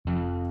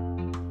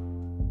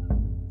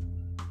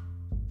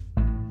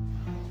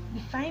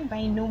Defined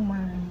by no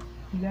man,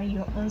 you are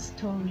your own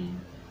story,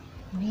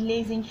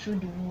 blazing through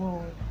the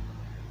world,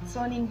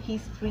 turning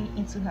history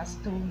into her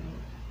story.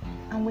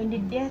 And when they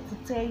dare to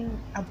tell you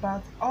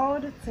about all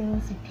the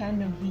things you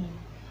cannot be,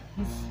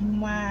 you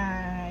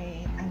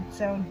smile and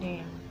tell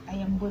them, I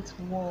am both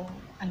war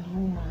and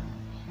woman,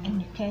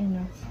 and you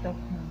cannot stop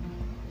me.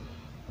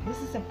 This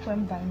is a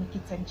poem by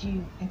Nikita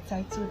Gill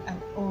entitled An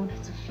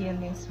Ode to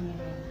Fearless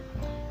Women.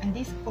 And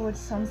this ode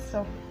sums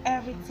up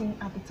everything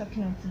I'll be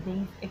talking on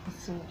today's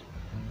episode.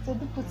 So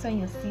do put on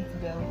your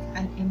seatbelt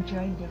and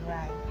enjoy the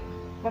ride.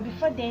 But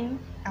before then,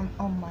 I'm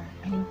Omar,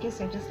 and in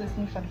case you're just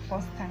listening for the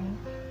first time,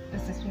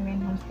 this is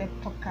Women Homestead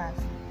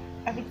Podcast.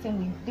 Everything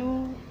we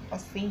do or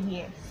say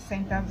here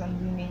centers on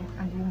women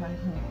and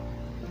womanhood.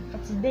 For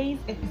today's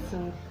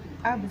episode,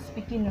 I'll be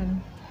speaking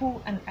on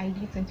who an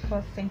ideal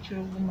 21st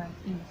century woman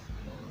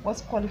is,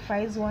 what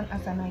qualifies one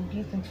as an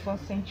ideal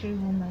 21st century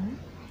woman,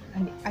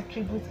 and the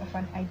attributes of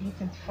an ideal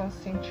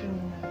 21st century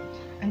woman.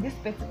 And this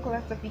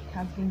particular topic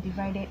has been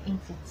divided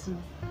into two,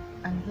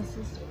 and this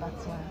is part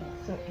one,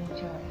 so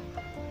enjoy.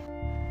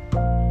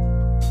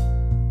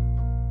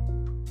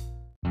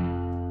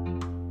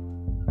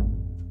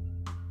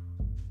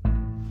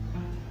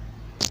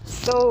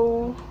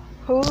 So,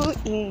 who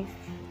is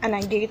an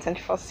ideal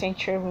 21st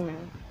century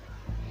woman?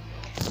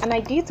 An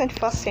ideal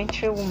 21st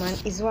century woman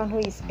is one who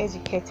is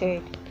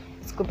educated.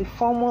 It could be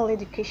formal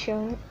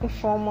education,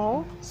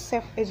 informal,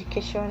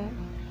 self-education,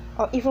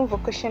 or even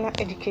vocational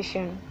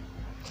education.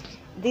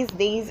 These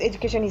days,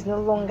 education is no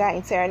longer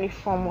entirely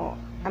formal.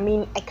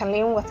 I can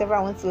learn whatever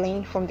I want to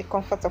learn from the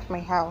comfort of my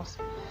house.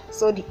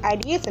 So the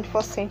ideal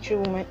 21st century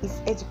woman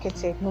is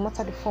educated, no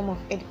matter the form of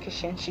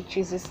education she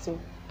chooses to.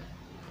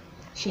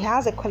 She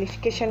has a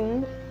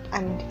qualification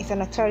and is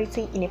an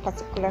authority in a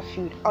particular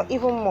field, or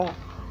even more.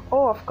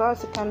 Oh, of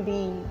course, it can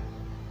be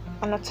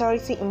an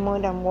authority in more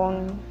than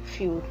one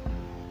field.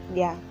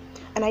 Yeah.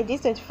 An ideal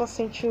 21st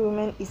century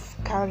woman is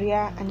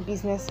career and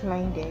business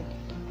minded.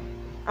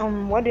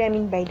 What do I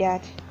mean by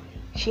that?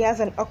 She has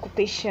an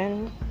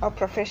occupation or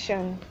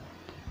profession,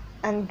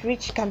 and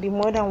which can be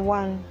more than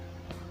one.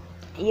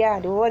 Yeah,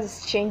 the world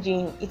is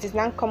changing. It is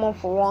now common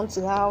for one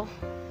to have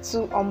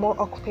two or more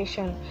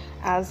occupations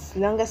as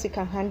long as you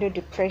can handle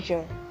the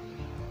pressure.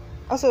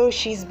 Also,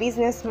 she's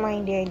business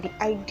minded.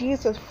 The ideal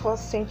 21st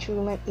century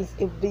woman is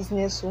a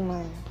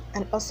businesswoman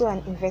and also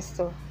an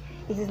investor.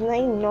 It is not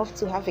enough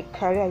to have a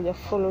career you're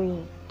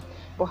following,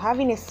 but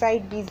having a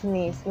side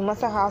business, no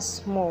matter how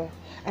small,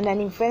 and an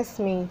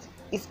investment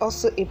is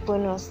also a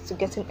bonus to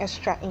getting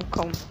extra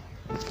income.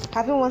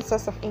 Having one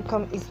source of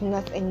income is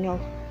not enough,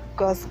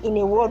 because in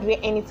a world where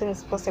anything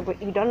is possible,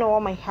 you don't know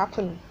what might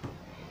happen.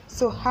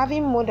 So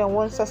having more than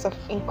one source of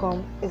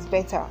income is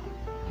better.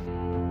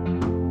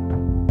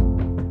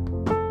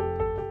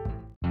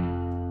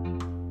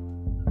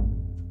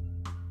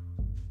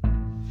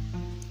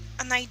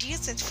 An ideal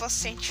 21st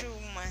century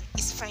woman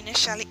is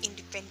financially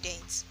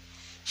independent.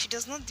 She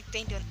does not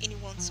depend on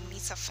anyone to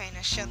meet her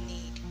financial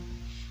need.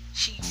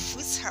 She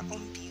foots her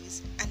own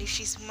bills, and if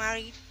she's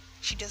married,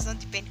 she does not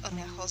depend on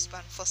her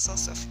husband for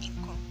source of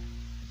income.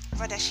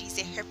 Rather, she is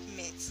a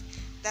helpmate,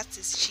 that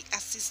is, she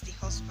assists the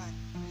husband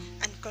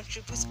and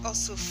contributes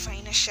also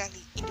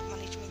financially in the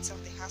management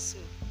of the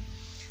household.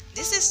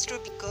 This is true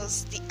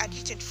because the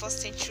ideal 21st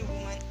century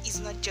woman is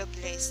not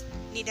jobless,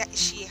 neither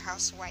is she a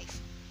housewife.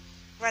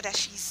 Rather,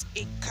 she's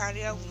a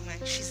career woman,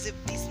 she's a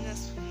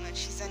business woman,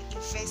 she's an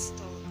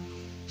investor.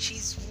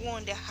 She's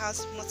one that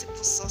has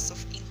multiple sources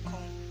of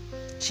income.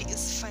 She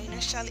is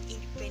financially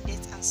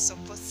independent and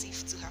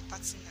supportive to her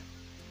partner.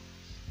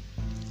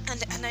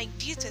 And an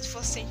ideal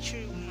 21st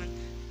century woman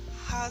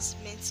has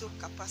mental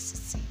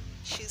capacity.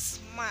 She's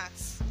smart.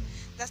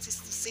 That is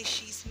to say,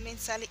 she is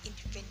mentally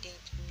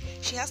independent.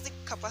 She has the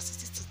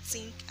capacity to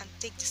think and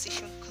take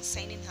decisions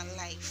concerning her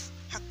life,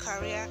 her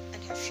career,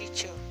 and her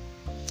future.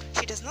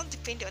 She does not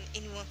depend on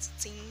anyone to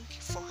think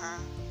for her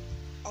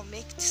or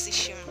make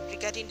decisions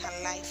regarding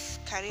her life,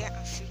 career,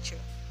 and future.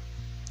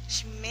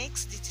 She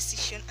makes the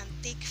decision and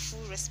takes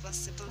full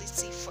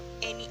responsibility for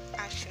any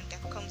action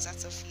that comes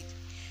out of it.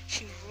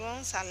 She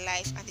runs her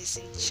life and is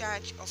in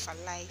charge of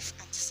her life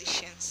and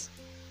decisions.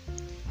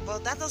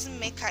 But that doesn't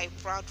make her a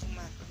proud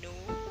woman, no,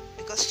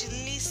 because she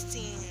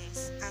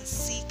listens and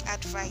seeks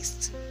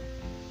advice too.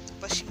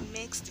 But she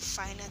makes the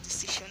final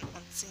decision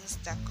on things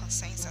that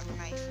concerns her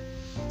life.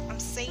 I'm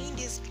saying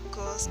this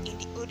because in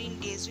the olden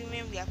days,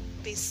 women were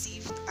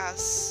perceived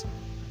as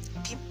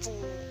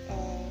people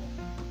or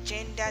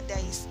gender that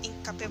is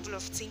incapable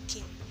of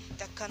thinking,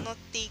 that cannot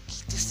take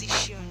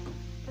decision.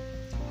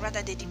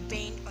 Rather, they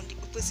depend on the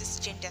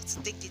opposite gender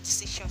to take the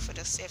decision for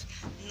themselves.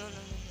 No.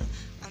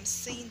 I'm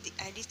saying the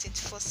ideal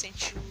 21st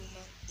century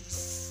woman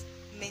is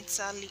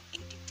mentally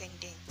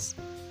independent.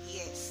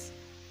 Yes.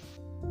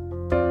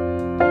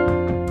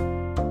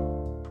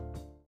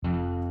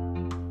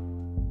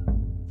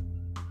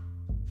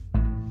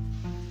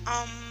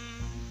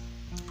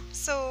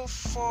 So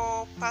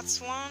for part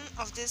one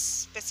of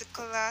this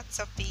particular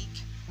topic,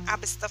 I'll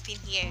be stopping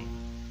here.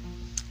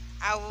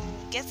 I will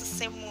get to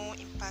say more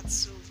in part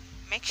two.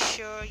 Make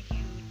sure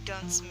you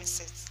Don't miss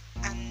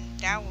it. And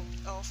that will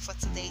be all for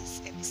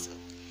today's episode.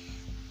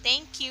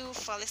 Thank you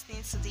for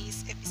listening to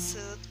this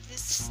episode.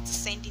 Please to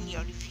send in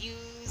your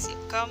reviews, your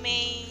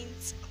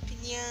comments,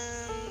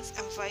 opinions,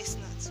 and voice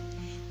notes.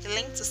 The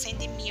link to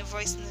sending me a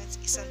voice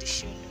note is on the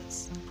show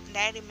notes. And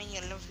I remain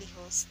your lovely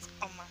host,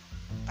 Oma.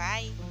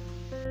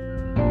 Bye.